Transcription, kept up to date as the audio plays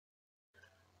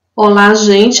Olá,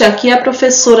 gente, aqui é a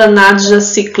professora Nádja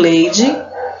Sicleide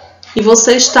e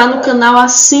você está no canal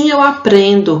Assim Eu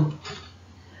Aprendo.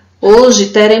 Hoje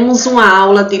teremos uma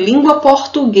aula de língua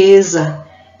portuguesa.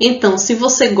 Então, se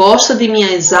você gosta de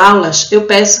minhas aulas, eu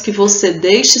peço que você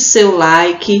deixe seu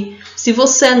like. Se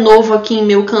você é novo aqui em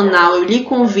meu canal, eu lhe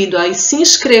convido a se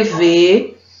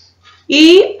inscrever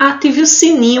e ative o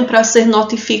sininho para ser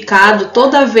notificado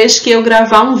toda vez que eu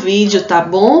gravar um vídeo, tá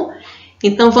bom?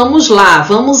 Então, vamos lá,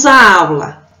 vamos à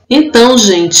aula. Então,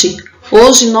 gente,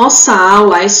 hoje nossa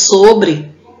aula é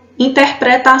sobre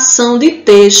interpretação de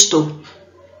texto.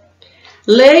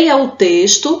 Leia o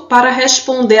texto para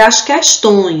responder às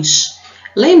questões.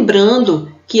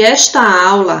 Lembrando que esta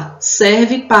aula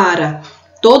serve para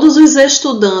todos os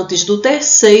estudantes do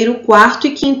 3º, 4º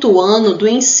e 5º ano do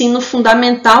Ensino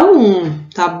Fundamental 1,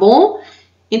 tá bom?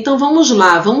 Então, vamos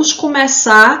lá, vamos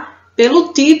começar pelo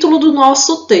título do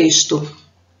nosso texto,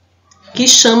 que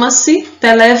chama-se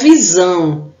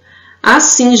televisão.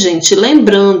 Assim, gente,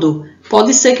 lembrando,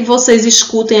 pode ser que vocês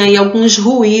escutem aí alguns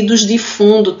ruídos de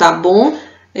fundo, tá bom?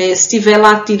 Se tiver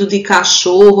latido de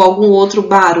cachorro, algum outro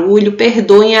barulho,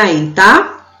 perdoem aí,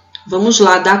 tá? Vamos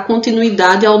lá, dar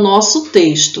continuidade ao nosso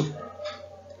texto.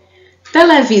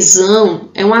 Televisão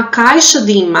é uma caixa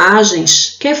de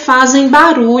imagens que fazem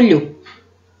barulho.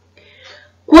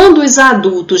 Quando os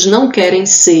adultos não querem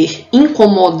ser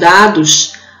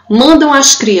incomodados, mandam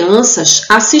as crianças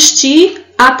assistir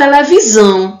à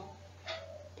televisão.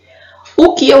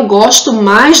 O que eu gosto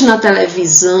mais na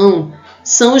televisão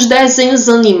são os desenhos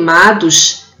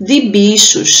animados de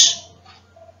bichos.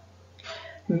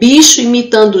 Bicho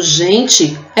imitando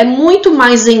gente é muito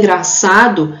mais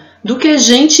engraçado do que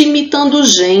gente imitando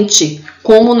gente,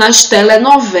 como nas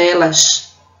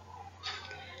telenovelas.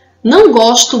 Não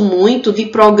gosto muito de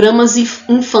programas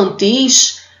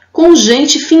infantis com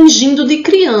gente fingindo de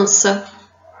criança.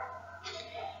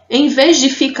 Em vez de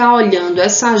ficar olhando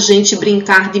essa gente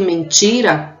brincar de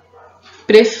mentira,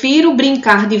 prefiro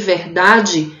brincar de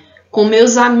verdade com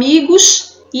meus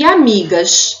amigos e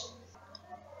amigas.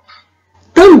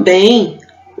 Também,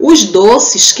 os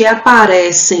doces que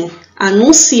aparecem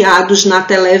anunciados na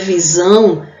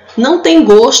televisão não têm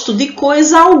gosto de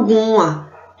coisa alguma,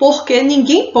 porque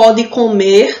ninguém pode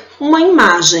comer uma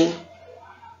imagem.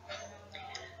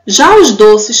 Já os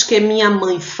doces que minha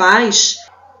mãe faz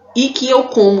e que eu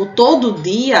como todo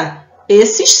dia,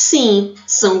 esses sim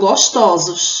são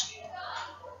gostosos.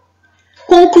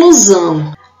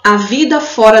 Conclusão: a vida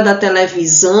fora da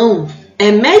televisão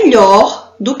é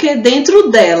melhor do que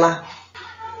dentro dela.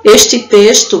 Este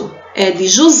texto é de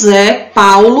José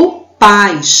Paulo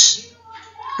Paz.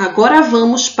 Agora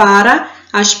vamos para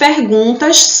as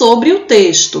perguntas sobre o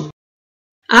texto.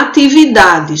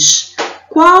 Atividades.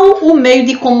 Qual o meio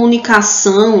de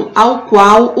comunicação ao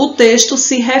qual o texto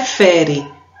se refere?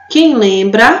 Quem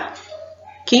lembra?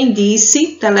 Quem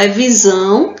disse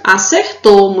televisão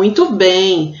acertou, muito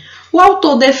bem. O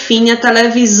autor define a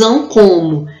televisão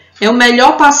como: é o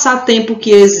melhor passatempo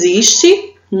que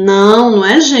existe? Não, não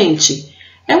é, gente?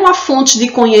 É uma fonte de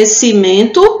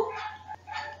conhecimento?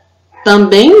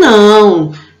 Também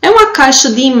não. É uma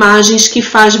caixa de imagens que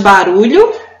faz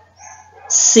barulho?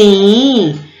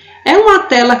 Sim. É uma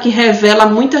tela que revela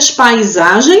muitas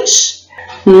paisagens?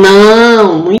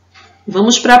 Não.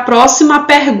 Vamos para a próxima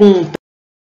pergunta.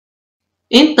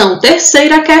 Então,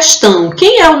 terceira questão.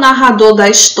 Quem é o narrador da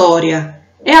história?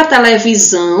 É a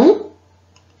televisão?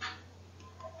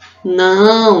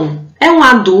 Não. É um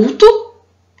adulto?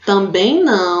 Também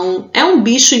não. É um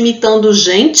bicho imitando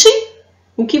gente?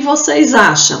 O que vocês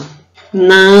acham?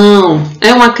 Não.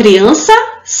 É uma criança?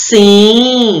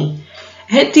 Sim.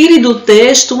 Retire do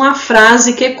texto uma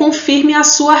frase que confirme a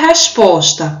sua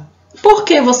resposta. Por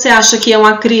que você acha que é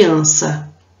uma criança?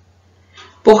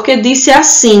 Porque disse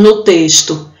assim no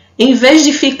texto: em vez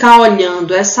de ficar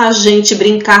olhando essa gente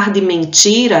brincar de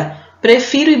mentira,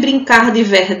 prefiro ir brincar de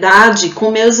verdade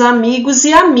com meus amigos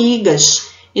e amigas.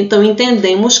 Então,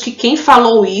 entendemos que quem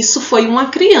falou isso foi uma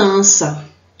criança.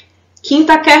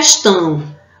 Quinta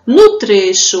questão. No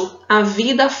trecho, a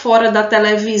vida fora da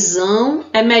televisão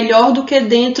é melhor do que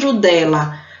dentro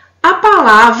dela. A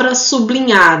palavra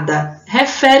sublinhada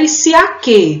refere-se a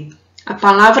quê? A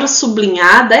palavra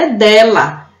sublinhada é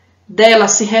dela. Dela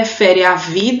se refere à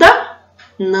vida?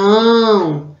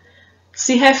 Não.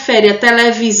 Se refere à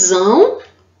televisão?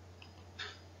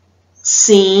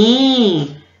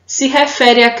 Sim. Se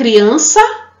refere à criança?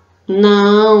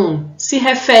 Não. Se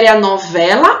refere à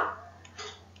novela?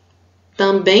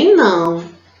 Também não.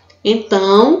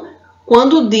 Então,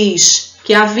 quando diz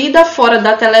que a vida fora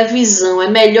da televisão é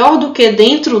melhor do que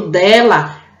dentro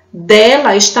dela,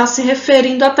 dela está se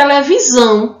referindo à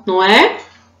televisão, não é?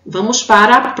 Vamos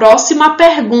para a próxima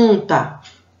pergunta.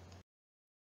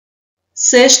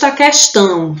 Sexta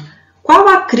questão. Qual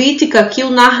a crítica que o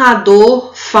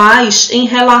narrador faz em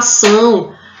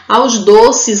relação aos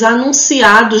doces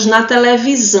anunciados na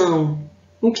televisão?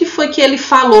 O que foi que ele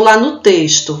falou lá no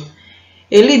texto?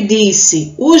 Ele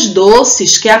disse: os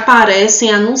doces que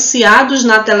aparecem anunciados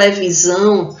na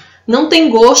televisão não têm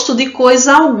gosto de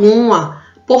coisa alguma,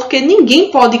 porque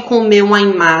ninguém pode comer uma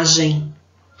imagem.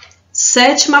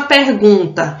 Sétima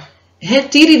pergunta.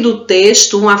 Retire do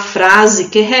texto uma frase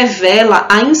que revela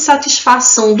a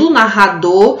insatisfação do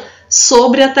narrador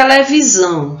sobre a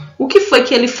televisão. O que foi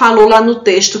que ele falou lá no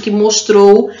texto que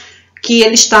mostrou que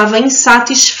ele estava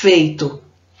insatisfeito?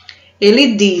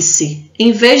 Ele disse: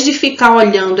 em vez de ficar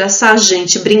olhando essa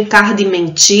gente brincar de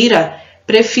mentira,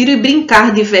 prefiro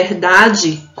brincar de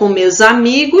verdade com meus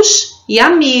amigos e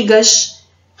amigas.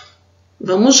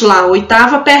 Vamos lá,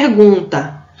 oitava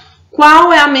pergunta.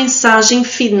 Qual é a mensagem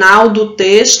final do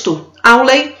texto ao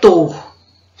leitor?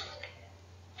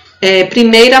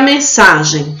 Primeira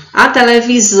mensagem. A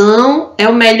televisão é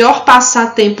o melhor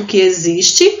passatempo que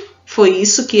existe? Foi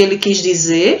isso que ele quis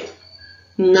dizer?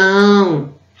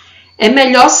 Não. É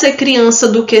melhor ser criança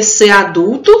do que ser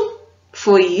adulto?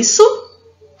 Foi isso?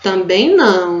 Também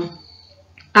não.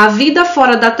 A vida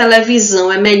fora da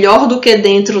televisão é melhor do que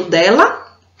dentro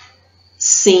dela?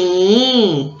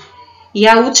 Sim. E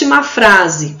a última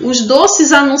frase. Os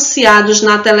doces anunciados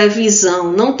na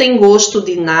televisão não têm gosto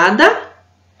de nada?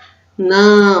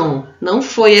 Não, não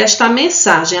foi esta a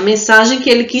mensagem. A mensagem que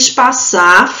ele quis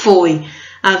passar foi: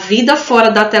 a vida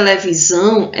fora da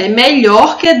televisão é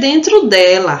melhor que dentro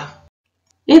dela.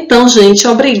 Então, gente,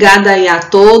 obrigada aí a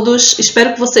todos.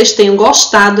 Espero que vocês tenham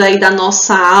gostado aí da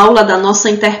nossa aula, da nossa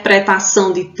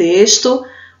interpretação de texto.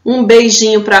 Um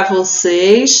beijinho para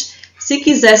vocês. Se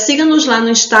quiser, siga-nos lá no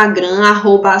Instagram,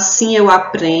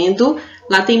 @AssimEuAprendo.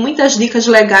 Lá tem muitas dicas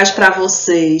legais para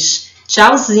vocês.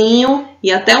 Tchauzinho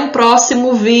e até um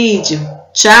próximo vídeo.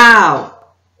 Tchau!